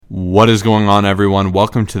What is going on, everyone?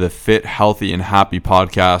 Welcome to the Fit, Healthy, and Happy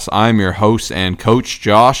podcast. I'm your host and coach,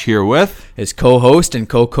 Josh, here with his co-host and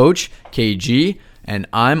co-coach, KG, and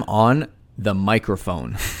I'm on the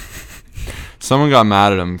microphone. Someone got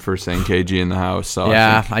mad at him for saying KG in the house. So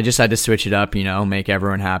yeah, I just had to switch it up, make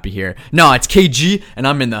everyone happy here. No, it's KG, and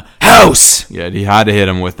I'm in the house. Yeah, he had to hit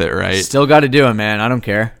him with it, right? Still got to do it, man. I don't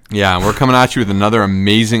care. Yeah, and we're coming at you with another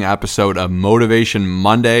amazing episode of Motivation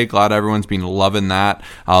Monday. Glad everyone's been loving that,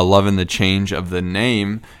 loving the change of the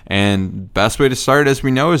name. And best way to start, as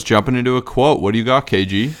we know, is jumping into a quote. What do you got,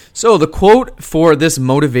 KG? So the quote for this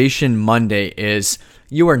Motivation Monday is,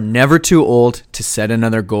 "You are never too old to set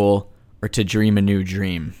another goal or to dream a new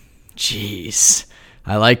dream." Jeez.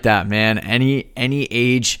 I like that, man. Any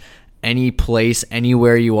age, any place,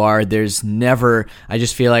 anywhere you are, there's never, I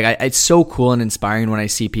just feel like it's so cool and inspiring when I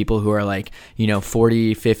see people who are like,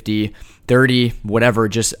 40, 50, 30, whatever,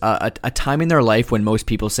 just a time in their life when most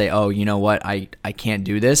people say, oh, you know what, I can't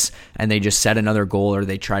do this, and they just set another goal or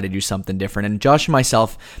they try to do something different. And Josh and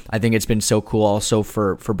myself, I think it's been so cool also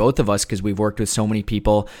for both of us because we've worked with so many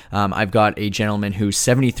people. I've got a gentleman who's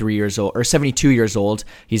 73 years old or 72 years old.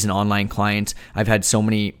 He's an online client. I've had so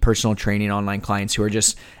many personal training online clients who are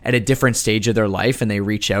just at a different stage of their life, and they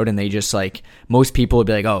reach out and they just like, most people would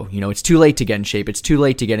be like, oh, it's too late to get in shape. It's too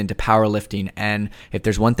late to get into powerlifting. And if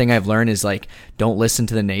there's one thing I've learned is like, don't listen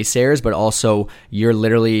to the naysayers, but also you're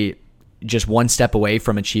literally just one step away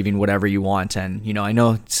from achieving whatever you want. And, I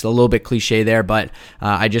know it's a little bit cliche there, but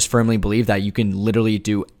I just firmly believe that you can literally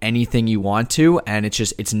do anything you want to, and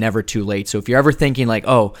it's never too late. So if you're ever thinking like,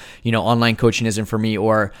 oh, online coaching isn't for me,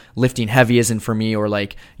 or lifting heavy isn't for me, or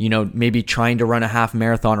like, maybe trying to run a half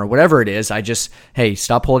marathon or whatever it is, hey,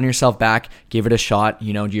 stop holding yourself back, give it a shot.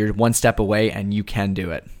 You're one step away and you can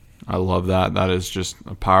do it. I love that. That is just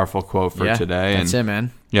a powerful quote for today. That's it,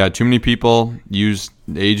 man. Yeah, too many people use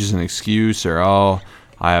age as an excuse, or, oh,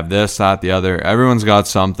 I have this, that, the other. Everyone's got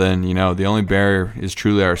something. The only barrier is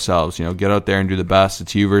truly ourselves. Get out there and do the best.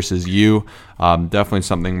 It's you versus you. Definitely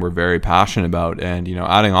something we're very passionate about. And,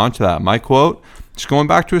 adding on to that, my quote, just going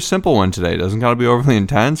back to a simple one today. Doesn't got to be overly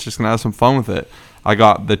intense. Just going to have some fun with it. I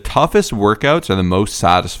got, the toughest workouts are the most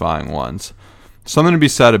satisfying ones. Something to be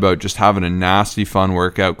said about just having a nasty, fun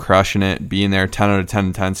workout, crushing it, being there 10 out of 10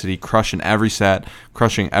 intensity, crushing every set,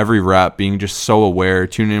 crushing every rep, being just so aware,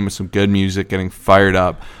 tuning in with some good music, getting fired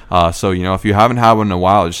up. So, if you haven't had one in a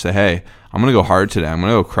while, just say, hey, I'm going to go hard today. I'm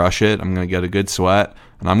going to go crush it. I'm going to get a good sweat,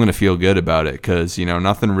 and I'm going to feel good about it because,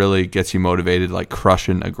 nothing really gets you motivated like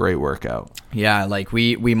crushing a great workout. Yeah, like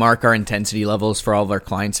we mark our intensity levels for all of our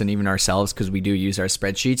clients and even ourselves because we do use our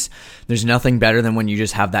spreadsheets. There's nothing better than when you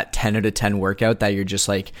just have that 10 out of 10 workout that you're just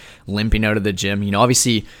like limping out of the gym.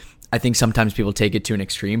 Obviously, I think sometimes people take it to an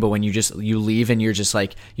extreme, but when you leave and you're just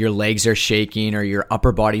like, your legs are shaking or your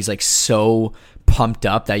upper body's like so pumped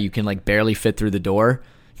up that you can like barely fit through the door.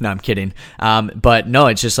 No, I'm kidding. But no,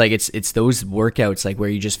 it's just like, it's those workouts like where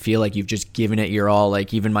you just feel like you've just given it your all.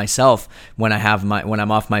 Like even myself, when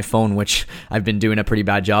I'm off my phone, which I've been doing a pretty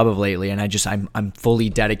bad job of lately, and I'm fully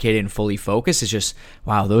dedicated and fully focused. It's just,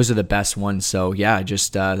 wow, those are the best ones. So yeah,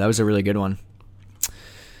 that was a really good one.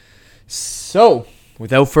 So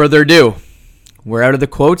without further ado, we're out of the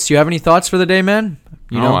quotes. Do you have any thoughts for the day, man?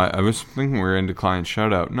 I was thinking we were into client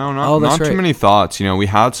shout out. No, not right. Too many thoughts. We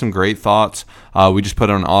had some great thoughts. We just put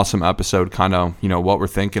out an awesome episode, kind of, what we're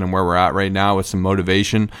thinking and where we're at right now with some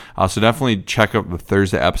motivation. So definitely check out the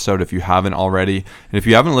Thursday episode if you haven't already. And if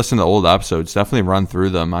you haven't listened to old episodes, definitely run through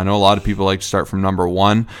them. I know a lot of people like to start from number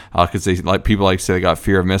one because people like to say they got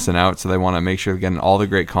fear of missing out. So they want to make sure they're getting all the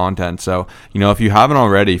great content. So, if you haven't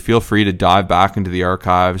already, feel free to dive back into the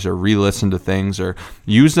archives or re-listen to things or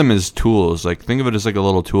use them as tools. Like think of it as like a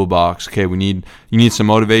little toolbox. Okay, you need some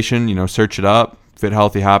motivation, search it up. Fit,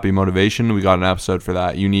 Healthy, Happy Motivation. We got an episode for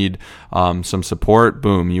that. You need some support.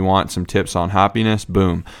 Boom. You want some tips on happiness.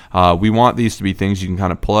 Boom. We want these to be things you can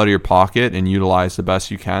kind of pull out of your pocket and utilize the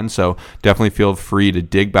best you can. So definitely feel free to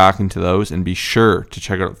dig back into those and be sure to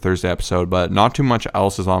check out the Thursday episode. But not too much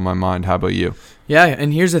else is on my mind. How about you? Yeah,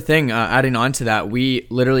 and here's the thing, adding on to that, we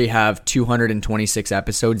literally have 226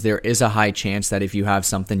 episodes. There is a high chance that if you have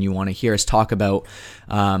something you want to hear us talk about,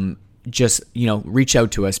 just, reach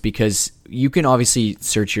out to us because you can obviously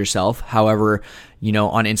search yourself. However,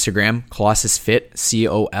 on Instagram, Colossus Fit,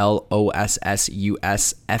 COLOSSUSFIT.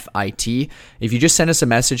 If you just send us a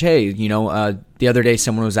message, hey, the other day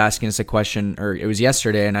someone was asking us a question, or it was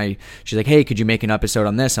yesterday, and she's like, hey, could you make an episode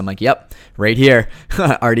on this? I'm like, yep, right here.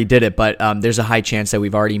 Already did it. But there's a high chance that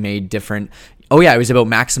we've already made different. Oh yeah, it was about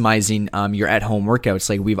maximizing your at-home workouts.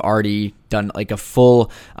 Like we've already done like a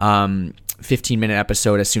full 15-minute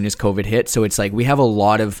episode as soon as COVID hit. So it's like we have a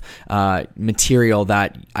lot of material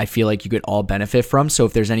that I feel like you could all benefit from. So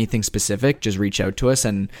if there's anything specific, just reach out to us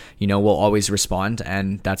and, we'll always respond,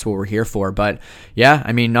 and that's what we're here for. But yeah,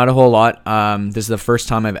 I mean, not a whole lot. This is the first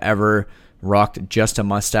time I've ever rocked just a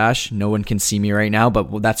mustache. No one can see me right now,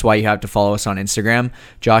 but that's why you have to follow us on Instagram.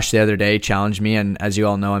 Josh the other day challenged me, and as you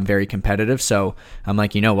all know, I'm very competitive. So I'm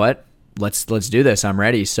like, you know what? Let's do this. I'm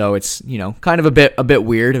ready. So it's, kind of a bit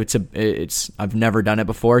weird. I've never done it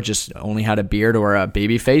before. Just only had a beard or a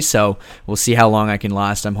baby face. So we'll see how long I can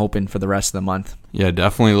last. I'm hoping for the rest of the month. Yeah,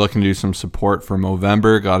 definitely looking to do some support for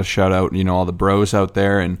Movember. Got to shout out, all the bros out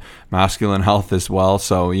there and Masculine Health as well.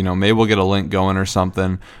 So, maybe we'll get a link going or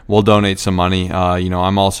something. We'll donate some money.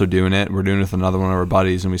 I'm also doing it. We're doing it with another one of our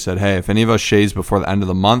buddies, and we said, hey, if any of us shaves before the end of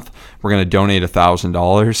the month, we're going to donate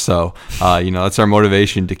 $1,000. So, that's our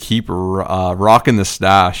motivation to keep rocking the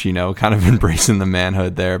stash, kind of embracing the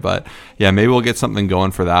manhood there. But yeah, maybe we'll get something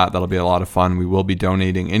going for that. That'll be a lot of fun. We will be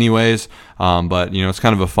donating anyways. But it's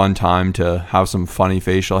kind of a fun time to have some funny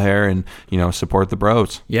facial hair and, support the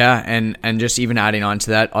bros. Yeah. And just even adding on to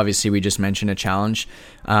that, obviously we just mentioned a challenge.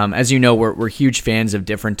 As you know, we're huge fans of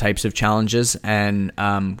different types of challenges, and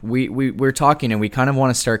we're talking, and we kind of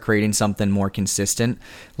want to start creating something more consistent,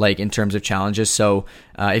 like in terms of challenges. So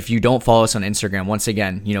if you don't follow us on Instagram, once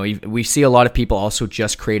again, we see a lot of people also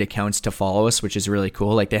just create accounts to follow us, which is really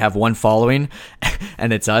cool. Like they have one following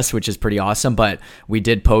and it's us, which is pretty awesome. But we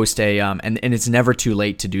did post and it's never too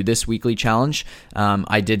late to do this weekly challenge.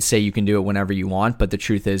 I did say you can do it whenever you want, but the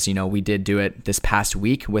truth is, we did do it this past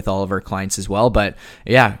week with all of our clients as well. But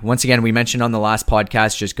yeah, once again, we mentioned on the last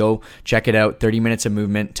podcast, just go check it out. 30 minutes of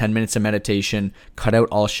movement, 10 minutes of meditation, cut out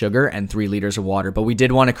all sugar, and 3 liters of water. But we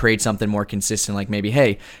did want to create something more consistent, like maybe,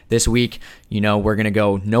 hey, this week, we're going to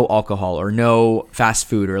go no alcohol or no fast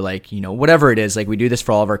food or whatever it is. Like we do this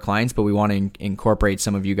for all of our clients, but we want to incorporate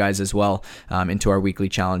some of you guys as well into our weekly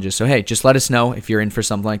challenges. So, hey, just let us know if you're in for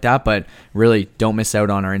something like that, but really don't miss out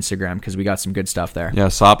on our Instagram because we got some good stuff there. Yeah,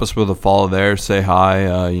 slap us with a follow there. Say hi.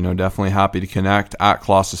 Definitely happy to connect at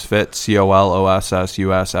Colossus Fit,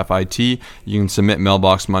 COLOSSUSFIT. You can submit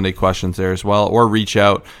Mailbox Monday questions there as well, or reach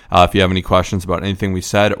out if you have any questions about anything we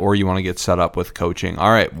said, or you want to get set up with coaching.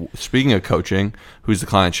 All right, speaking of coaching, who's the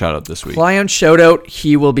client shout out this week? Client shout out,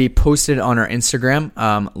 he will be posted on our Instagram,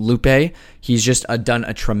 Lupe. He's just done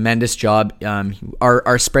a tremendous job.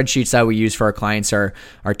 Our spreadsheets that we use for our clients are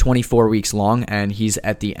 24 weeks long, and he's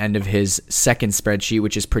at the end of his second spreadsheet,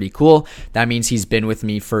 which is pretty cool. That means he's been with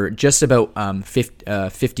me for just about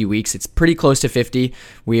 50 weeks. It's pretty close to 50.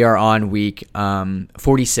 We are on week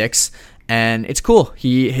 46, and it's cool.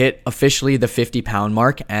 He hit officially the 50-pound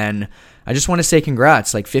mark, and I just want to say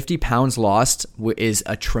congrats. Like 50 pounds lost is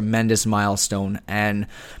a tremendous milestone, and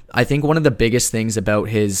I think one of the biggest things about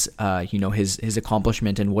his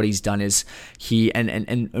accomplishment and what he's done is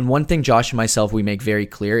and one thing Josh and myself we make very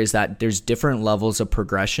clear is that there's different levels of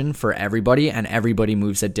progression for everybody, and everybody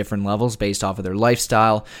moves at different levels based off of their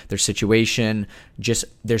lifestyle, their situation. Just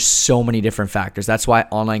there's so many different factors. That's why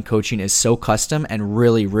online coaching is so custom and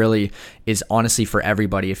really, really is honestly for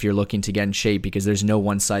everybody if you're looking to get in shape, because there's no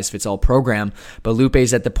one size fits all program. But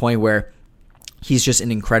Lupe's at the point where he's just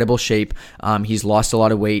in incredible shape. He's lost a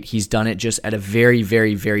lot of weight. He's done it just at a very,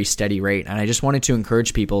 very, very steady rate. And I just wanted to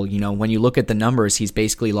encourage people, when you look at the numbers, he's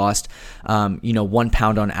basically lost, 1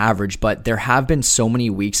 pound on average. But there have been so many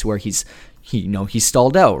weeks where he's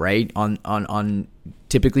stalled out, right? On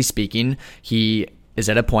typically speaking, he is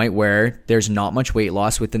at a point where there's not much weight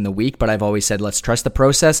loss within the week, but I've always said, let's trust the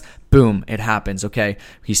process. Boom, it happens. Okay.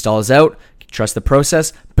 He stalls out. Trust the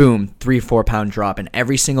process, boom, 3-4 pound drop. And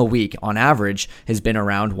every single week on average has been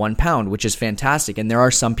around 1 pound, which is fantastic. And there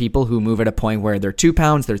are some people who move at a point where they're 2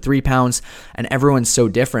 pounds, they're 3 pounds, and everyone's so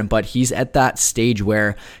different. But he's at that stage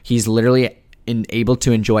where he's literally able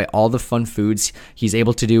to enjoy all the fun foods. He's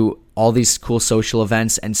able to do all these cool social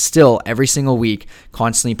events, and still every single week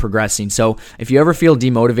constantly progressing. So if you ever feel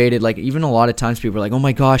demotivated, like even a lot of times people are like, oh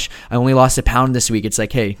my gosh, I only lost a pound this week. It's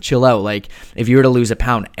like, hey, chill out. Like if you were to lose a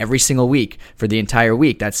pound every single week for the entire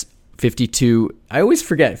week, that's 52. I always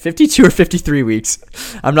forget 52 or 53 weeks.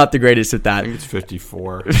 I'm not the greatest at that. I think it's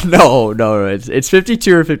 54. No, it's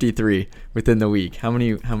 52 or 53 within the week. How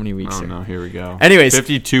many weeks? Oh no, here we go. Anyways,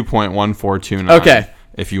 52.1429. Okay.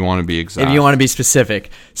 if you want to be exact. If you want to be specific.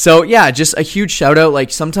 So yeah, just a huge shout out.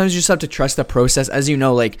 Like sometimes you just have to trust the process. As you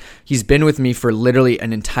know, like he's been with me for literally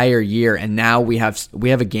an entire year, and now we have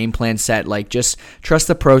a game plan set. Like just trust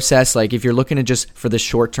the process. Like if you're looking to just for the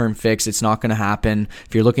short term fix, it's not going to happen.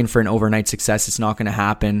 If you're looking for an overnight success, it's not going to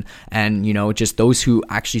happen. And just those who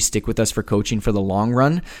actually stick with us for coaching for the long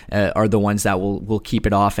run are the ones that will keep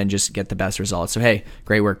it off and just get the best results. So hey,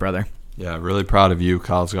 great work, brother. Yeah, really proud of you.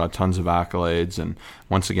 Kyle's got tons of accolades. And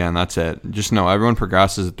once again, that's it. Just know everyone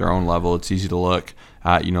progresses at their own level. It's easy to look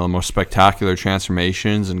at, the most spectacular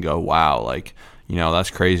transformations and go, wow, like, that's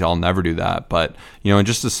crazy. I'll never do that. But, and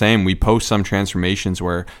just the same, we post some transformations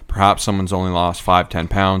where perhaps someone's only lost 5-10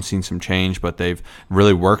 pounds, seen some change, but they've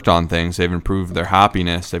really worked on things. They've improved their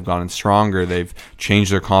happiness. They've gotten stronger. They've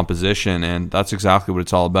changed their composition. And that's exactly what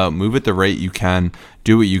it's all about. Move at the rate you can,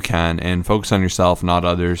 do what you can, and focus on yourself, not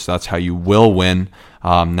others. That's how you will win.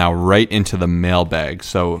 Now right into the mailbag.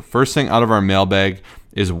 So first thing out of our mailbag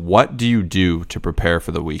is, what do you do to prepare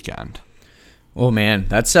for the weekend? Oh man,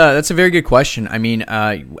 that's a very good question. I mean,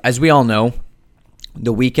 as we all know,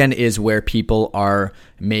 the weekend is where people are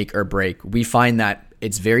make or break. We find that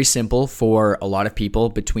it's very simple for a lot of people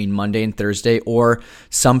between Monday and Thursday, or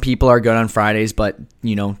some people are good on Fridays, but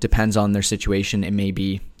depends on their situation. It may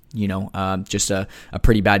be just a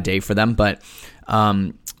pretty bad day for them, but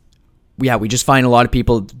we just find a lot of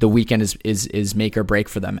people the weekend is make or break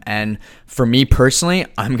for them. And for me personally,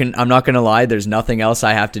 I'm not gonna lie, there's nothing else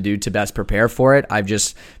I have to do to best prepare for it. I've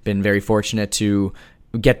just been very fortunate to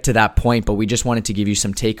get to that point, but we just wanted to give you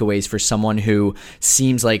some takeaways for someone who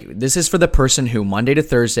seems like this is for the person who Monday to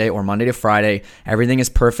Thursday or Monday to Friday, everything is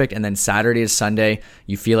perfect, and then Saturday to Sunday,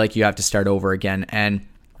 you feel like you have to start over again. And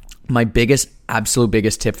my absolute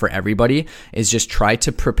biggest tip for everybody is just try to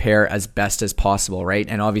prepare as best as possible, right?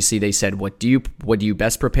 And obviously they said, what do you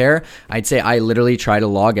best prepare? I'd say I literally try to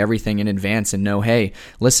log everything in advance and know, hey,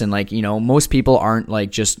 listen, like, most people aren't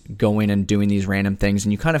like just going and doing these random things,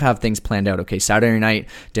 and you kind of have things planned out. Okay, Saturday night,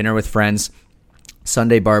 dinner with friends,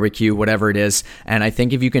 Sunday barbecue, whatever it is. And I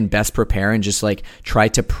think if you can best prepare and just like try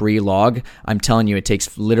to pre-log, I'm telling you, it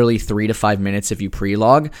takes literally 3 to 5 minutes if you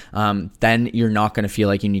pre-log, then you're not going to feel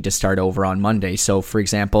like you need to start over on Monday. So for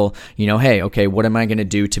example, hey, okay, what am I going to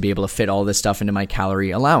do to be able to fit all this stuff into my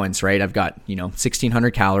calorie allowance, right? I've got,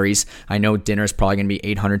 1,600 calories. I know dinner is probably going to be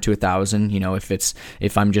 800 to 1,000,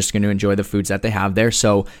 if I'm just going to enjoy the foods that they have there.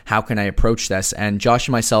 So how can I approach this? And Josh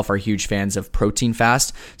and myself are huge fans of protein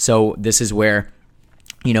fast. So this is where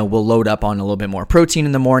we'll load up on a little bit more protein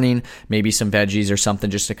in the morning, maybe some veggies or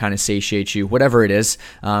something just to kind of satiate you, whatever it is.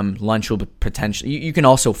 Lunch will potentially, you can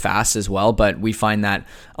also fast as well, but we find that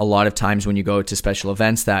a lot of times when you go to special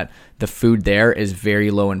events that the food there is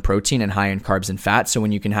very low in protein and high in carbs and fat. So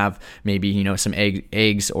when you can have maybe, some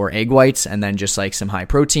eggs or egg whites and then just like some high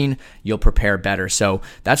protein, you'll prepare better. So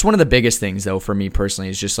that's one of the biggest things though for me personally,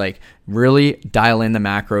 is just like really dial in the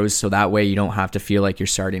macros so that way you don't have to feel like you're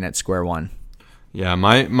starting at square one. Yeah,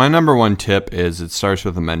 my number one tip is it starts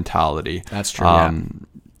with a mentality. That's true.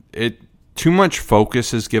 Too much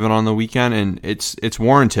focus is given on the weekend, and it's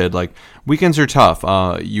warranted. Like, weekends are tough.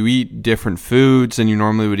 You eat different foods than you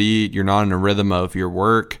normally would eat. You're not in a rhythm of your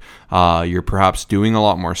work. You're perhaps doing a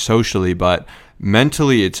lot more socially, but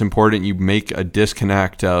mentally it's important you make a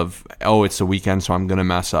disconnect of, oh, it's the weekend, so I'm going to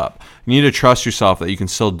mess up. You need to trust yourself that you can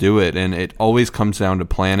still do it, and it always comes down to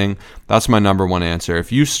planning. That's my number one answer.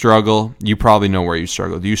 If you struggle, you probably know where you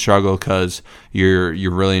struggle. Do you struggle because you're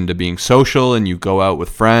really into being social and you go out with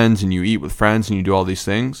friends and you eat with friends and you do all these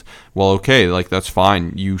things? Well, okay, like that's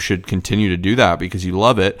fine. You should continue to do that because you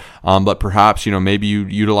love it. But perhaps, maybe you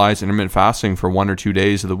utilize intermittent fasting for 1 or 2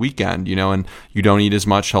 days of the weekend, and you don't eat as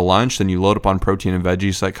much to lunch, then you load up on protein and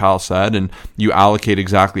veggies like Kyle said, and you allocate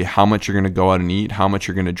exactly how much you're going to go out and eat, how much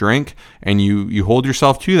you're going to drink, and you hold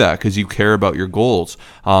yourself to that because you care about your goals.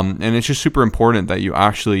 And it's just super important that you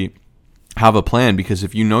actually have a plan, because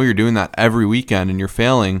if you know you're doing that every weekend and you're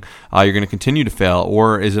failing, you're going to continue to fail.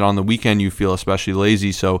 Or is it on the weekend you feel especially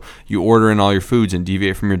lazy, so you order in all your foods and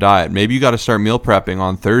deviate from your diet? Maybe you got to start meal prepping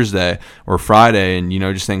on Thursday or Friday and,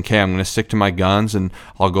 just think, okay, I'm going to stick to my guns and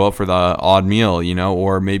I'll go out for the odd meal,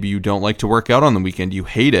 or maybe you don't like to work out on the weekend. You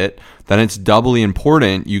hate it. Then it's doubly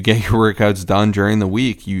important you get your workouts done during the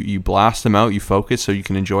week. You blast them out, you focus so you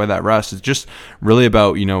can enjoy that rest. It's just really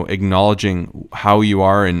about, acknowledging how you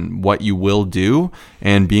are and what you will do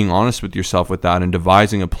and being honest with yourself with that and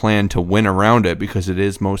devising a plan to win around it, because it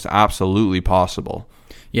is most absolutely possible.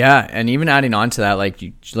 Yeah, and even adding on to that,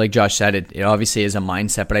 like Josh said, it obviously is a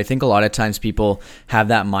mindset, but I think a lot of times people have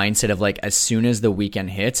that mindset of like, as soon as the weekend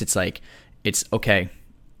hits, it's like, it's okay.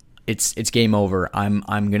 it's game over. I'm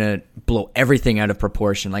gonna blow everything out of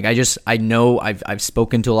proportion. Like I know I've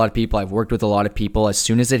spoken to a lot of people. I've worked with a lot of people. As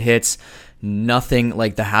soon as it hits, nothing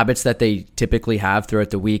like the habits that they typically have throughout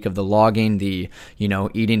the week of the logging, the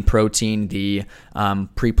eating protein, the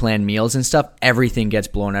pre-planned meals and stuff, everything gets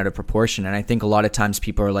blown out of proportion. And I think a lot of times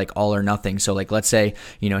people are like all or nothing. So like let's say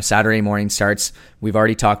Saturday morning starts. We've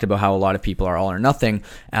already talked about how a lot of people are all or nothing,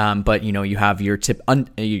 but you have your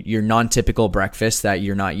non-typical breakfast that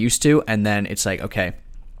you're not used to, and then it's like, okay,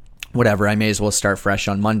 whatever, I may as well start fresh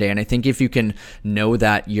on Monday. And I think if you can know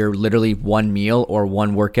that you're literally one meal or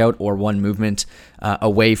one workout or one movement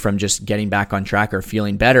away from just getting back on track or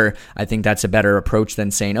feeling better, I think that's a better approach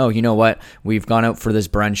than saying, oh, you know what, we've gone out for this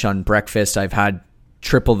brunch on breakfast, I've had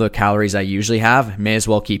triple the calories I usually have, may as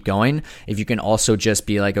well keep going. If you can also just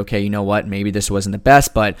be like, okay, you know what, maybe this wasn't the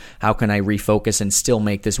best, but how can I refocus and still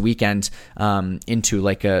make this weekend into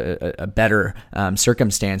like a better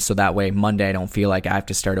circumstance, so that way Monday I don't feel like I have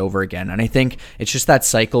to start over again. And I think it's just that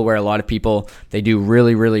cycle where a lot of people, they do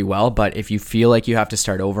really, really well, but if you feel like you have to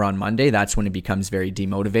start over on Monday, that's when it becomes very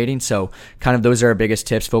demotivating. So kind of those are our biggest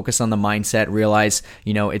tips. Focus on the mindset, realize,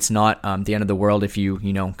 it's not the end of the world if you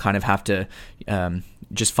kind of have to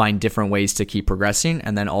just find different ways to keep progressing,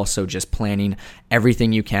 and then also just planning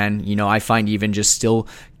everything you can. I find even just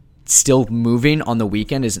still moving on the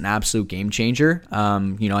weekend is an absolute game changer.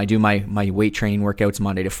 I do my weight training workouts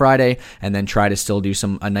Monday to Friday, and then try to still do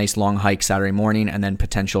a nice long hike Saturday morning, and then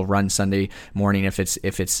potential run Sunday morning if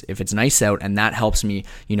it's nice out, and that helps me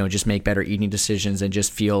just make better eating decisions and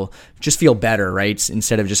just feel better, right?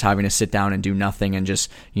 Instead of just having to sit down and do nothing and just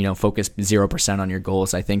focus 0% on your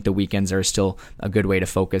goals. I think the weekends are still a good way to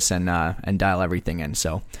focus and dial everything in.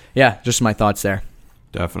 So yeah, just my thoughts there.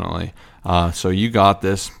 Definitely. So you got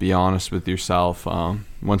this. Be honest with yourself.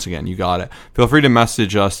 Once again, you got it. Feel free to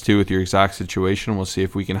message us too with your exact situation. We'll see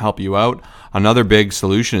if we can help you out. Another big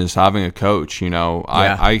solution is having a coach.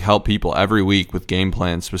 I help people every week with game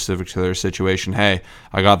plans specific to their situation. Hey,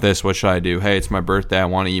 I got this. What should I do? Hey, it's my birthday. I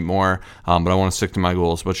want to eat more, but I want to stick to my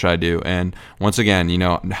goals. What should I do? And once again,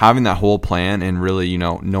 having that whole plan and really,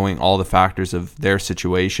 knowing all the factors of their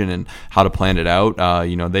situation and how to plan it out,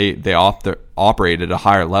 they operate at a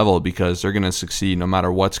higher level because they're going to succeed no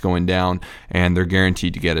matter what's going down, and they're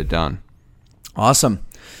guaranteed to get it done. Awesome.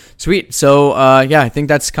 Sweet. So, I think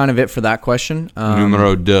that's kind of it for that question.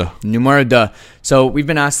 Numero deux. So we've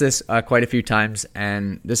been asked this quite a few times,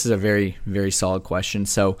 and this is a very, very solid question.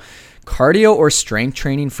 So cardio or strength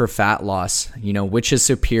training for fat loss, which is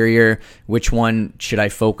superior? Which one should I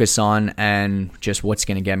focus on? And just what's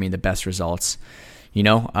going to get me the best results?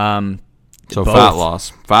 So both.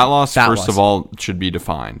 Fat loss, first of all, should be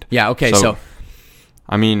defined. Yeah. Okay. So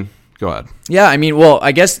go ahead. Yeah.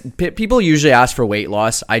 I guess people usually ask for weight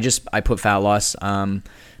loss. I put fat loss.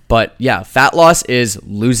 But yeah, fat loss is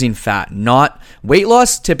losing fat, not weight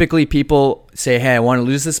loss. Typically people say, hey, I want to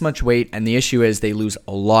lose this much weight. And the issue is they lose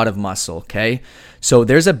a lot of muscle. Okay. So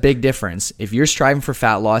there's a big difference. If you're striving for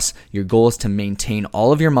fat loss, your goal is to maintain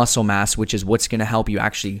all of your muscle mass, which is what's going to help you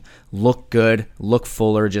actually look good, look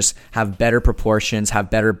fuller, just have better proportions, have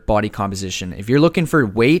better body composition. If you're looking for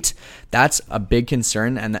weight, that's a big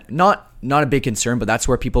concern, and not a big concern, but that's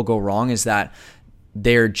where people go wrong, is that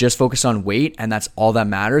they're just focused on weight and that's all that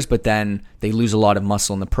matters, but then they lose a lot of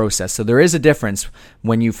muscle in the process. So there is a difference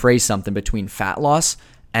when you phrase something between fat loss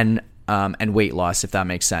and weight loss, if that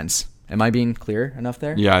makes sense. Am I being clear enough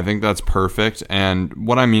there? Yeah, I think that's perfect. And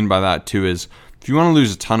what I mean by that too is, if you want to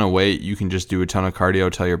lose a ton of weight, you can just do a ton of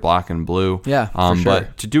cardio till you're black and blue. Yeah, for sure.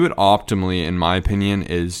 But to do it optimally, in my opinion,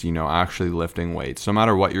 is actually lifting weights. No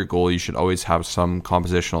matter what your goal, you should always have some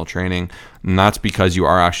compositional training, and that's because you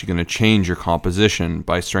are actually going to change your composition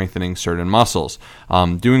by strengthening certain muscles.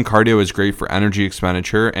 Doing cardio is great for energy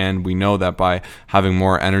expenditure, and we know that by having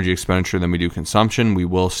more energy expenditure than we do consumption, we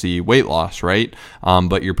will see weight loss, right?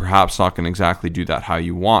 But you're perhaps not going to exactly do that how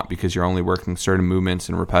you want, because you're only working certain movements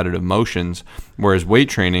and repetitive motions. Whereas weight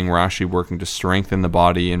training, we're actually working to strengthen the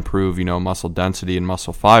body, improve, muscle density and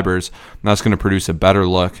muscle fibers. And that's going to produce a better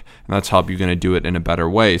look, and that's how you're going to do it in a better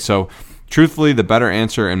way. So truthfully, the better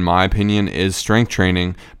answer, in my opinion, is strength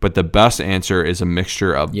training, but the best answer is a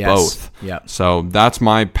mixture of both. Yep. So that's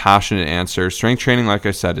my passionate answer. Strength training, like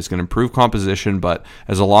I said, is going to improve composition, but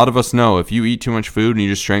as a lot of us know, if you eat too much food and you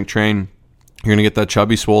just strength train, you're going to get that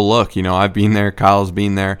chubby swole look. I've been there. Kyle's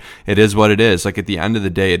been there. It is what it is. Like, at the end of the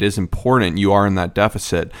day, it is important you are in that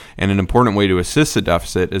deficit. And an important way to assist the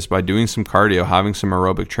deficit is by doing some cardio, having some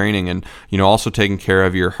aerobic training, and, also taking care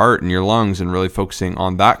of your heart and your lungs and really focusing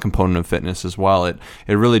on that component of fitness as well. It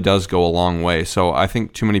really does go a long way. So I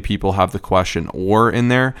think too many people have the question "or" in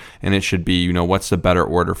there, and it should be, what's the better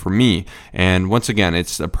order for me? And once again,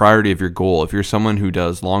 it's a priority of your goal. If you're someone who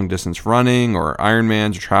does long distance running or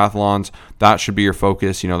Ironmans or triathlons, that should be your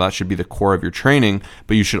focus. That should be the core of your training,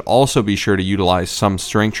 but you should also be sure to utilize some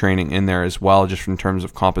strength training in there as well, just in terms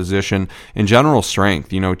of composition and general strength.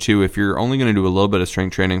 Too, if you're only going to do a little bit of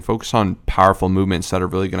strength training, focus on powerful movements that are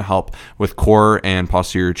really going to help with core and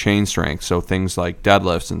posterior chain strength. So things like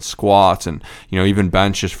deadlifts and squats and, even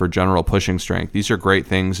bench just for general pushing strength. These are great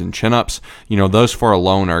things. And chin-ups, those four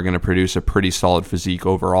alone are going to produce a pretty solid physique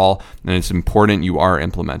overall, and it's important you are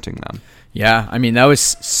implementing them. Yeah, I mean, that was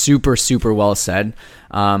super, super well said.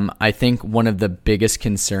 I think one of the biggest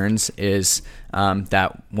concerns is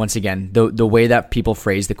that, once again, the way that people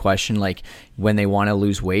phrase the question, like when they want to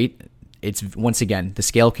lose weight, it's, once again, the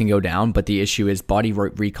scale can go down, but the issue is body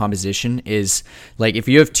recomposition is, like, if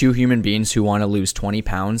you have two human beings who want to lose 20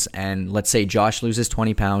 pounds, and let's say Josh loses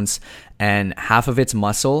 20 pounds and half of it's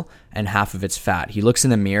muscle and half of it's fat. He looks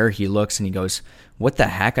in the mirror, he looks and he goes, what the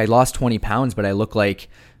heck? I lost 20 pounds, but I look like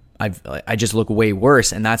I just look way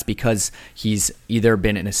worse. And that's because he's either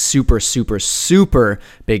been in a super, super, super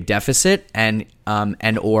big deficit and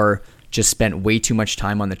or just spent way too much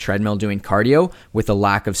time on the treadmill doing cardio with a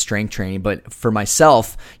lack of strength training. But for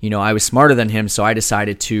myself, I was smarter than him, so I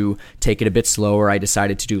decided to take it a bit slower. I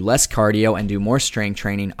decided to do less cardio and do more strength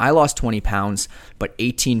training. I lost 20 pounds, but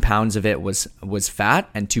 18 pounds of it was fat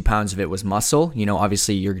and 2 pounds of it was muscle.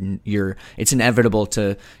 Obviously it's inevitable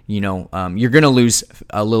to, you're going to lose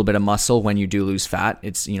a little bit of muscle when you do lose fat.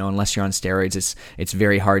 It's, unless you're on steroids, it's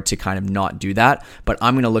very hard to kind of not do that. But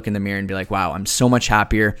I'm going to look in the mirror and be like, wow, I'm so much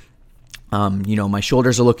happier. My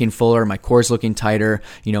shoulders are looking fuller, my core's looking tighter,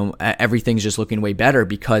 everything's just looking way better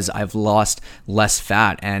because I've lost less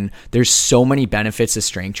fat. And there's so many benefits to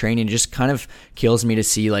strength training. It just kind of kills me to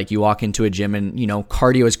see, like, you walk into a gym and,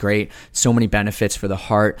 cardio is great. So many benefits for the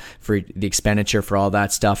heart, for the expenditure, for all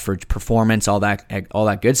that stuff, for performance, all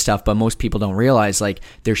that good stuff. But most people don't realize, like,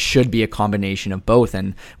 there should be a combination of both.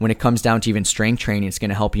 And when it comes down to even strength training, it's going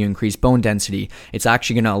to help you increase bone density. It's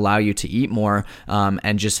actually going to allow you to eat more,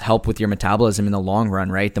 and just help with your metabolism in the long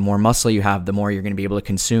run, right? The more muscle you have, the more you're going to be able to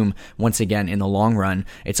consume, once again, in the long run.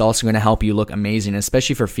 It's also going to help you look amazing,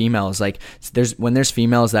 especially for females. Like, when there's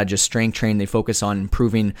females that just strength train, they focus on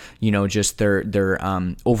improving, just their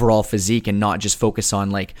overall physique and not just focus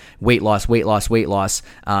on, like, weight loss.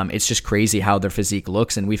 It's just crazy how their physique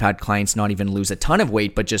looks. And we've had clients not even lose a ton of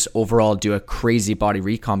weight, but just overall do a crazy body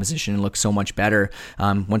recomposition and look so much better.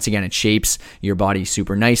 Once again, it shapes your body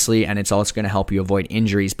super nicely, and it's also going to help you avoid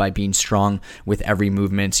injuries by being strong with every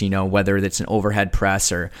movement, whether it's an overhead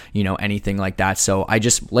press or, anything like that. So I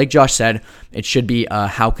just, like Josh said, it should be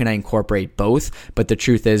how can I incorporate both? But the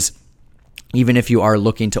truth is, even if you are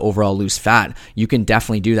looking to overall lose fat, you can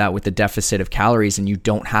definitely do that with the deficit of calories, and you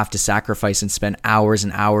don't have to sacrifice and spend hours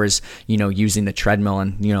and hours, using the treadmill.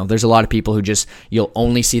 And, there's a lot of people who just, you'll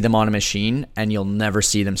only see them on a machine and you'll never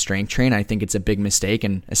see them strength train. I think it's a big mistake.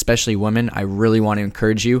 And especially women, I really want to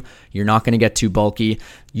encourage you. You're not going to get too bulky.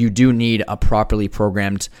 You do need a properly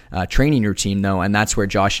programmed training routine though. And that's where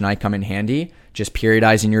Josh and I come in handy. Just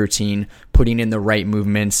periodizing your routine, putting in the right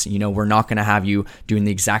movements. We're not going to have you doing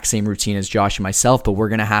the exact same routine as Josh and myself, but we're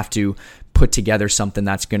going to have to put together something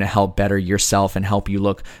that's going to help better yourself and help you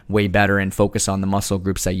look way better and focus on the muscle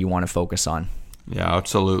groups that you want to focus on. Yeah,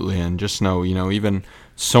 absolutely. And just know, even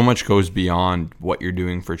so much goes beyond what you're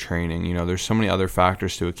doing for training. There's so many other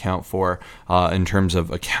factors to account for in terms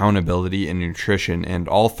of accountability and nutrition. And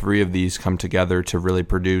all three of these come together to really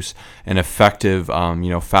produce an effective,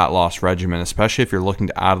 fat loss regimen, especially if you're looking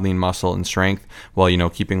to add lean muscle and strength while,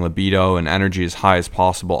 keeping libido and energy as high as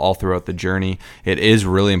possible all throughout the journey. It is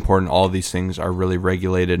really important. All of these things are really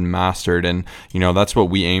regulated and mastered. And, that's what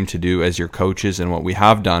we aim to do as your coaches and what we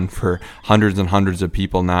have done for hundreds and hundreds of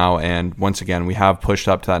people now. And once again, we have pushed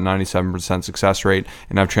up to that 97% success rate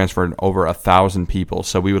and have transferred over 1,000 people.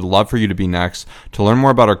 So we would love for you to be next. To learn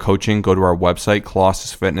more about our coaching, go to our website,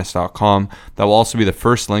 colossusfitness.com. That will also be the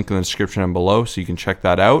first link in the description and below, so you can check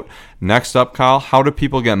that out. Next up, Kyle, how do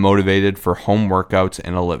people get motivated for home workouts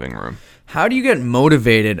in a living room? How do you get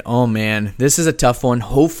motivated? Oh man, this is a tough one.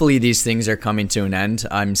 Hopefully these things are coming to an end.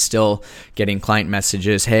 I'm still getting client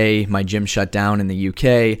messages. Hey, my gym shut down in the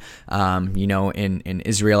UK. In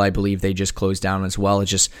Israel, I believe they just closed down as well. It's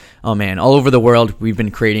just, oh man, all over the world, we've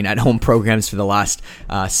been creating at-home programs for the last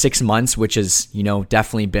 6 months, which has,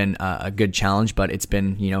 definitely been a good challenge, but it's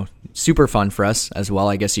been, super fun for us as well,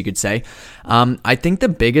 I guess you could say. I think the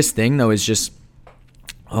biggest thing though is just,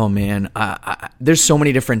 oh man, there's so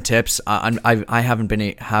many different tips. I haven't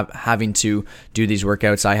been having to do these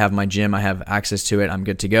workouts. I have my gym. I have access to it. I'm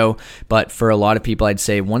good to go. But for a lot of people, I'd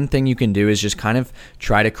say one thing you can do is just kind of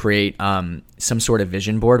try to create some sort of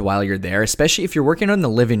vision board while you're there, especially if you're working in the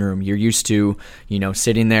living room. You're used to,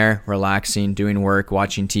 sitting there, relaxing, doing work,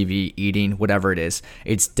 watching TV, eating, whatever it is.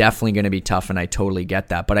 It's definitely going to be tough, and I totally get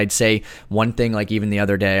that. But I'd say one thing, like even the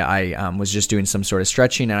other day, I was just doing some sort of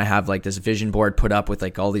stretching, and I have like this vision board put up with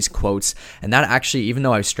like all these quotes, and that actually, even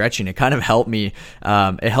though I was stretching, it kind of helped me.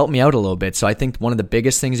 It helped me out a little bit. So I think one of the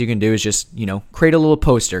biggest things you can do is just create a little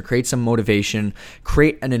poster, create some motivation,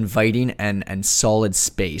 create an inviting and solid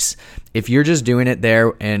space. If you're just doing it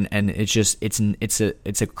there and it's just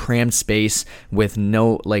it's a crammed space with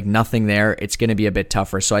nothing there, it's going to be a bit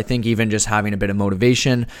tougher. So I think even just having a bit of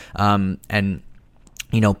motivation and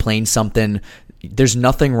playing something. There's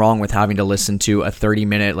nothing wrong with having to listen to a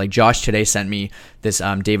 30-minute, like Josh today sent me this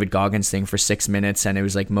David Goggins thing for 6 minutes, and it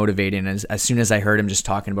was like motivating. As soon as I heard him just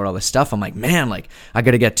talking about all this stuff, I'm like, man, like I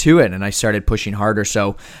got to get to it. And I started pushing harder.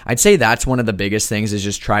 So I'd say that's one of the biggest things, is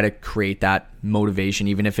just try to create that motivation.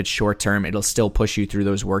 Even if it's short term, it'll still push you through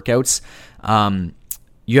those workouts.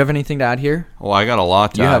 You have anything to add here? Well, I got a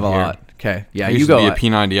lot to add here. You have a lot. Okay. Yeah, you go. I used to be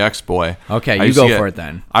a P90X boy. Okay, you go for it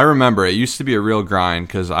then. I remember it used to be a real grind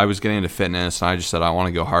because I was getting into fitness and I just said I want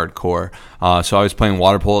to go hardcore. So I was playing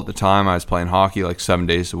water polo at the time. I was playing hockey like 7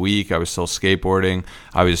 days a week. I was still skateboarding.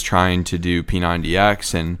 I was trying to do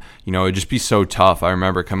P90X, and it'd just be so tough. I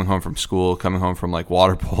remember coming home from school, coming home from like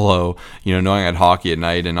water polo, knowing I had hockey at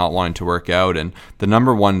night and not wanting to work out. And the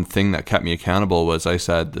number one thing that kept me accountable was I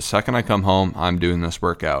said, the second I come home, I'm doing this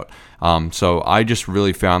workout. So I just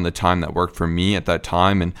really found the time that worked for me at that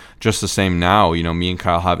time, and just the same now. Me and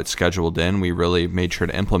Kyle have it scheduled in. We really made sure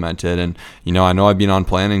to implement it, and I know I've been on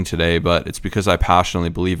planning today, but it's because I passionately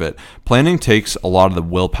believe it. Planning takes a lot of the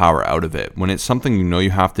willpower out of it. When it's something you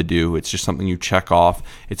have to do, it's just something you check off.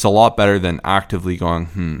 It's a lot better than actively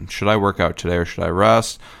going, should I work out today or should I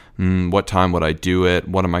rest? What time would I do it?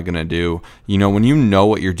 What am I going to do? When you know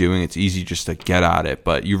what you're doing, it's easy just to get at it,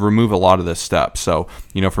 but you remove a lot of the steps. So,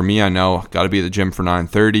 for me, I know got to be at the gym for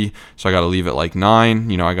 9:30. So I got to leave at like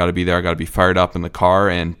 9, I got to be there. I got to be fired up in the car,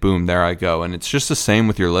 and boom, there I go. And it's just the same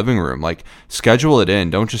with your living room. Like, schedule it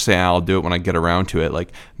in. Don't just say, I'll do it when I get around to it.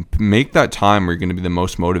 Like, make that time where you're going to be the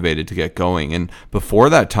most motivated to get going. And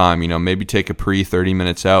before that time, maybe take a 30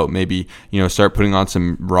 minutes out, maybe, start putting on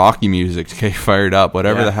some Rocky music to get you fired up,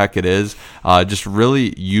 whatever the heck it is. Just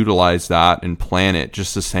really utilize that and plan it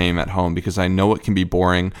just the same at home, because I know it can be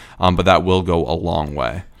boring, but that will go a long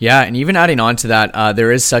way. Yeah, and even adding on to that,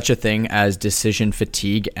 there is such a thing as decision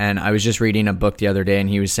fatigue. And I was just reading a book the other day, and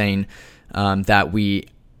he was saying that we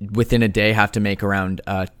within a day have to make around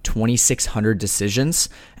 2,600 decisions.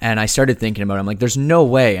 And I started thinking about it. I'm like, there's no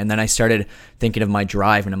way. And then I started thinking of my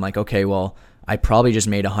drive, and I'm like, okay, well, I probably just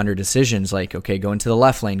made 100 decisions, like, okay, go into the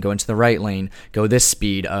left lane, go into the right lane, go this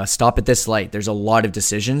speed, stop at this light. There's a lot of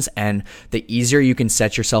decisions, and the easier you can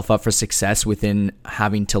set yourself up for success within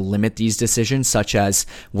having to limit these decisions, such as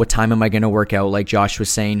what time am I going to work out, like Josh was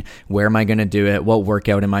saying, where am I going to do it, what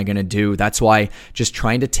workout am I going to do. That's why just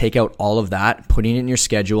trying to take out all of that, putting it in your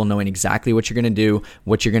schedule, knowing exactly what you're going to do,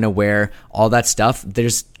 what you're going to wear, all that stuff,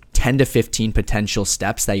 there's 10 to 15 potential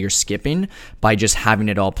steps that you're skipping by just having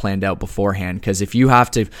it all planned out beforehand. Because if you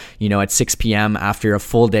have to, at 6 p.m. after a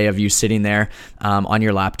full day of you sitting there on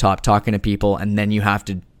your laptop talking to people, and then you have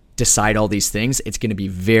to decide all these things, it's going to be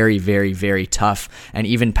very, very, very tough. And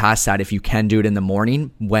even past that, if you can do it in the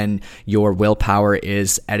morning when your willpower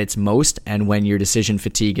is at its most and when your decision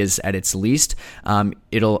fatigue is at its least,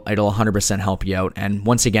 it'll 100% help you out. And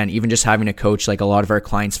once again, even just having a coach, like a lot of our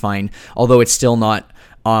clients find, although it's still not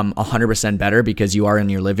 100% better because you are in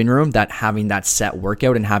your living room, that having that set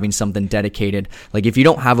workout and having something dedicated, like if you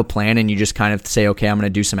don't have a plan and you just kind of say, okay, I'm going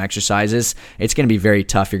to do some exercises, it's going to be very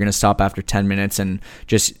tough. You're going to stop after 10 minutes and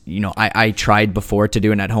just, I tried before to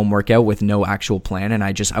do an at-home workout with no actual plan, and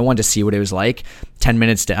I wanted to see what it was like. 10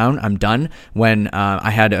 minutes down, I'm done. When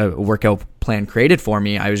I had a workout plan created for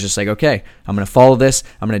me, I was just like, okay, I'm going to follow this.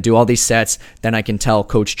 I'm going to do all these sets. Then I can tell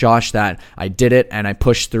Coach Josh that I did it and I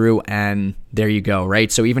pushed through, and there you go,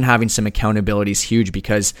 right? So even having some accountability is huge,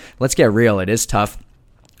 because let's get real, it is tough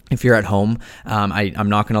if you're at home. I'm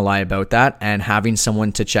not going to lie about that. And having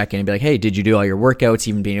someone to check in and be like, hey, did you do all your workouts?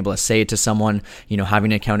 Even being able to say it to someone,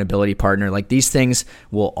 having an accountability partner, like these things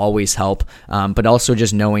will always help. But also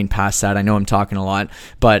just knowing past that, I know I'm talking a lot,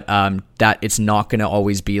 but that it's not going to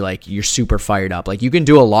always be like you're super fired up. Like you can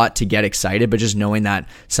do a lot to get excited, but just knowing that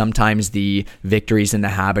sometimes the victories in the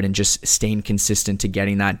habit and just staying consistent to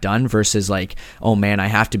getting that done versus like, oh man, I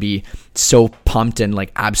have to be so pumped and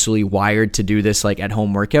like absolutely wired to do this like at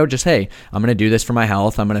home workout. Just, hey, I'm going to do this for my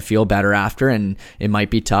health. I'm going to feel better after, and it might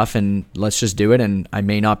be tough, and let's just do it. And I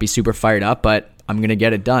may not be super fired up, but I'm going to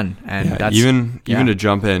get it done. And that's even to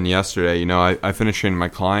jump in yesterday, I finished training my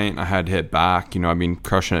client. I had to hit back. I've been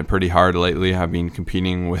crushing it pretty hard lately. I've been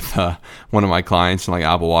competing with one of my clients in like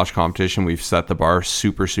Apple Watch competition. We've set the bar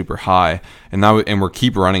super, super high, and we're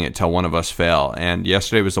keep running it till one of us fail. And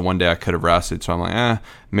yesterday was the one day I could have rested. So I'm like,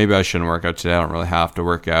 maybe I shouldn't work out today. I don't really have to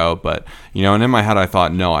work out. But, and in my head, I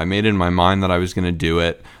thought, no, I made it in my mind that I was going to do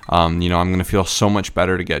it. I'm going to feel so much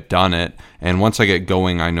better to get done it. And once I get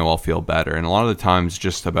going, I know I'll feel better. And a lot of the times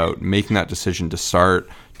just about making that decision to start,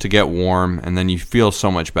 to get warm, and then you feel so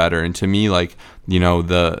much better. And to me, like,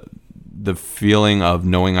 the feeling of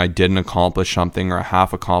knowing I didn't accomplish something or I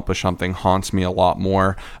half accomplished something haunts me a lot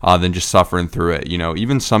more than just suffering through it.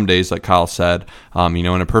 Even some days, like Kyle said, in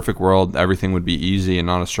a perfect world, everything would be easy and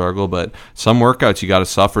not a struggle. But some workouts you got to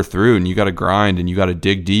suffer through, and you got to grind, and you got to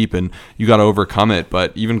dig deep, and you got to overcome it.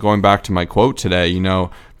 But even going back to my quote today,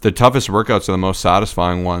 the toughest workouts are the most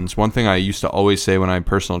satisfying ones. One thing I used to always say when I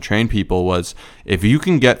personal train people was, if you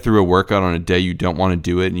can get through a workout on a day you don't want to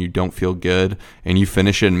do it and you don't feel good, and you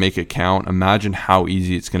finish it and make it count, imagine how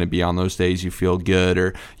easy it's going to be on those days you feel good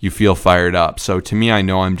or you feel fired up. So to me, I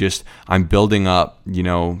know I'm building up,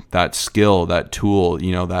 that skill, that tool,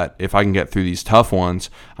 that if I can get through these tough ones,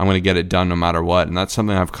 I'm going to get it done no matter what. And that's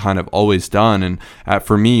something I've kind of always done. And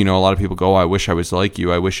for me, a lot of people go, oh, I wish I was like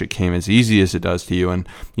you. I wish it came as easy as it does to you. And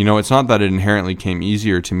it's not that it inherently came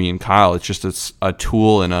easier to me and Kyle. It's just a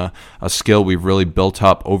tool and a skill we've really built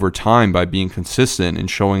up over time by being consistent and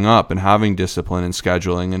showing up and having discipline and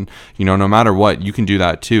scheduling. And, no matter what, you can do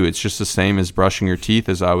that too. It's just the same as brushing your teeth,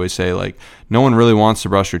 as I always say. Like, no one really wants to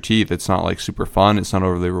brush your teeth. It's not like super fun. It's not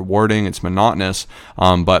overly rewarding. It's monotonous,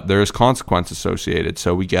 but there's consequence associated.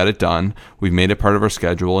 So we get it done. We've made it part of our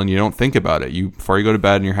schedule, and you don't think about it. Before you go to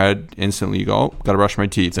bed in your head, instantly you go, oh, got to brush my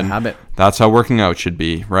teeth. It's a habit. That's how working out should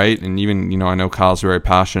be, right? And even, I know Kyle's very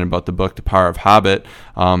passionate about the book, The Power of Habit.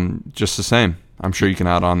 Just the same. I'm sure you can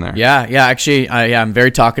add on there. Yeah. Actually, I'm very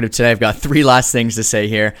talkative today. I've got 3 last things to say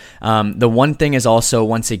here. The one thing is also,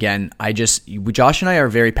 once again, Josh and I are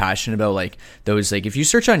very passionate about like those, like if you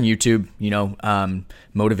search on YouTube,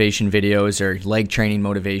 motivation videos or leg training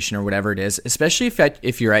motivation or whatever it is, especially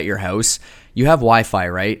if you're at your house, you have Wi-Fi,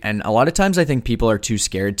 right? And a lot of times I think people are too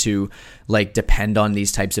scared to like depend on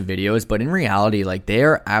these types of videos, but in reality, like they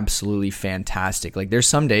are absolutely fantastic. Like there's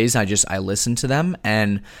some days I listen to them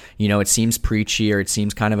and, it seems preachy or it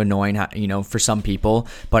seems kind of annoying, for some people,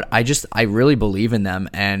 but I really believe in them.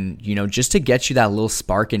 And, just to get you that little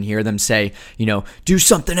spark and hear them say, do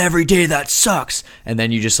something every day that sucks. And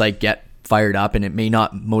then you just like get fired up, and it may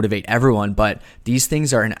not motivate everyone, but these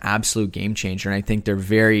things are an absolute game changer. And I think they're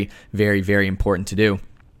very, very, very important to do.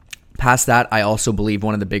 Past that, I also believe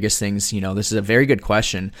one of the biggest things, this is a very good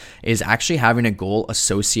question, is actually having a goal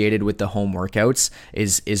associated with the home workouts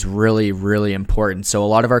is really, really important. So a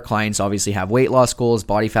lot of our clients obviously have weight loss goals,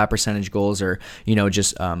 body fat percentage goals, or,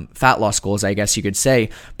 just fat loss goals, I guess you could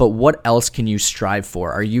say. But what else can you strive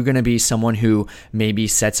for? Are you going to be someone who maybe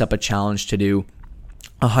sets up a challenge to do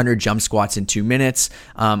 100 jump squats in 2 minutes?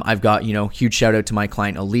 I've got, huge shout out to my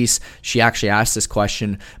client, Elise. She actually asked this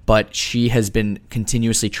question, but she has been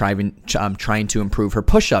continuously trying to improve her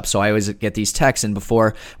push-ups. So I always get these texts, and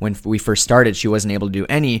before, when we first started, she wasn't able to do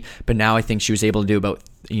any, but now I think she was able to do about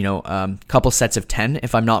couple sets of 10,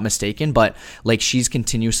 if I'm not mistaken. But like, she's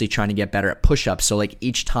continuously trying to get better at push-ups. So like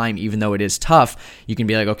each time, even though it is tough, you can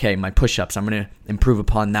be like, okay, my push-ups, I'm going to improve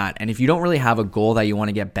upon that. And if you don't really have a goal that you want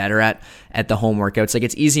to get better at the home workouts, like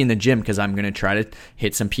it's easy in the gym because I'm going to try to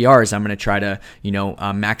hit some PRs. I'm going to try to,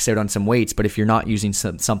 max out on some weights. But if you're not using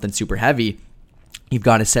something super heavy, you've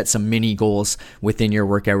got to set some mini goals within your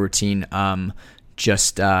workout routine.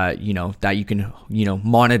 just that you can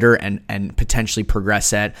monitor and potentially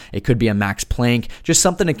progress at. It could be a max plank, just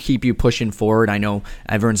something to keep you pushing forward. I know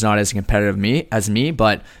everyone's not as competitive as me,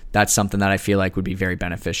 but that's something that I feel like would be very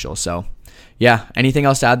beneficial. So yeah, anything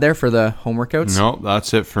else to add there for the home workouts? No,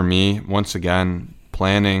 that's it for me. Once again,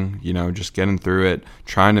 planning, just getting through it,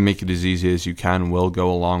 trying to make it as easy as you can will go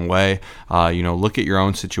a long way. Look at your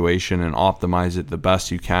own situation and optimize it the best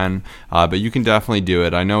you can. But you can definitely do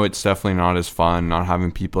it. I know it's definitely not as fun not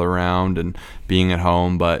having people around and being at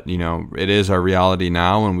home, but it is our reality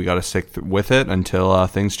now, and we got to stick with it until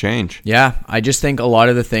things change. Yeah, I just think a lot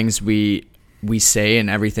of the things we say and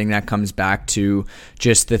everything that comes back to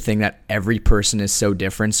just the thing that every person is so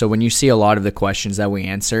different. So when you see a lot of the questions that we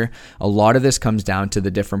answer, a lot of this comes down to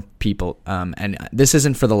the different people. And this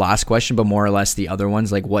isn't for the last question, but more or less the other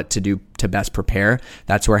ones, like what to do to best prepare.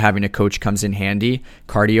 That's where having a coach comes in handy.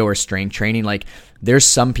 Cardio or strength training. Like there's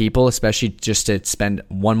some people, especially just to spend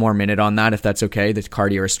one more minute on that, if that's okay, the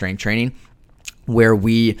cardio or strength training, where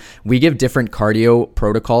we give different cardio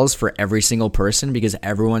protocols for every single person, because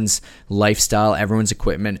everyone's lifestyle, everyone's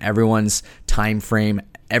equipment, everyone's time frame,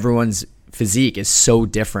 everyone's physique is so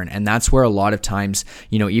different. And that's where a lot of times,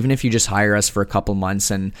 even if you just hire us for a couple months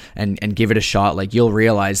and give it a shot, like you'll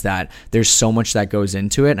realize that there's so much that goes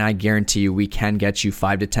into it. And I guarantee you, we can get you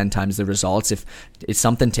 5 to 10 times the results. If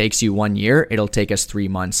something takes you 1 year, it'll take us 3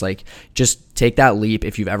 months. Like just take that leap.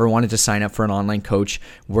 If you've ever wanted to sign up for an online coach,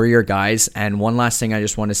 we're your guys. And one last thing I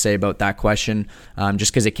just want to say about that question,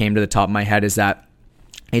 just because it came to the top of my head, is that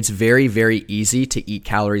it's very, very easy to eat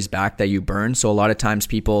calories back that you burn. So a lot of times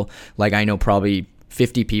people, like I know probably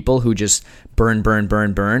 50 people who just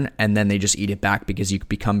burn, and then they just eat it back because you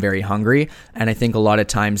become very hungry. And I think a lot of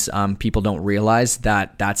times people don't realize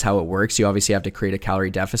that that's how it works. You obviously have to create a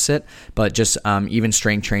calorie deficit, but just even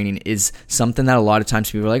strength training is something that a lot of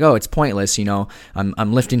times people are like, oh, it's pointless.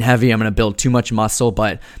 I'm lifting heavy, I'm going to build too much muscle,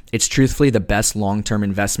 but it's truthfully the best long-term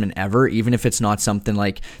investment ever. Even if it's not something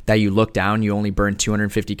like that you look down, you only burn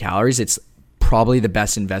 250 calories, it's probably the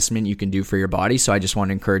best investment you can do for your body. So I just want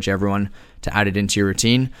to encourage everyone to add it into your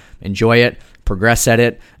routine, enjoy it, progress at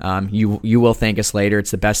it. You will thank us later.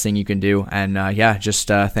 It's the best thing you can do. And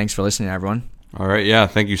thanks for listening, everyone. All right. Yeah.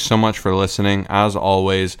 Thank you so much for listening. As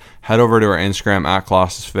always, head over to our Instagram at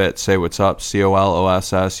ColosssusFit. Say what's up.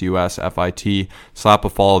 COLOSSUSFIT. Slap a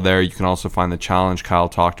follow there. You can also find the challenge Kyle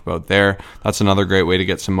talked about there. That's another great way to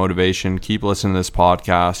get some motivation. Keep listening to this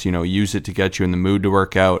podcast. Use it to get you in the mood to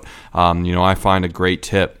work out. I find a great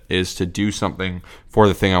tip is to do something for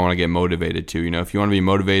the thing I want to get motivated to. If you want to be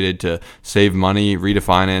motivated to save money, read a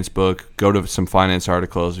finance book, go to some finance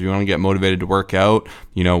articles. If you want to get motivated to work out,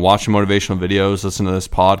 watch some motivational videos, listen to this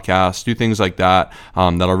podcast, do things like that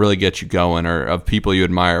that'll really get you going, or of people you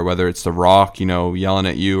admire, whether it's The Rock, yelling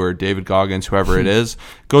at you, or David Goggins, whoever it is,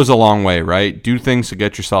 goes a long way, right? Do things to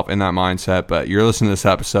get yourself in that mindset. But you're listening to this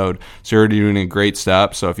episode, so you're already doing a great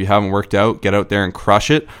step. So if you haven't worked out, get out there and crush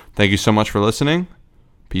it. Thank you so much for listening.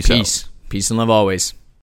 Peace out. Peace and love always.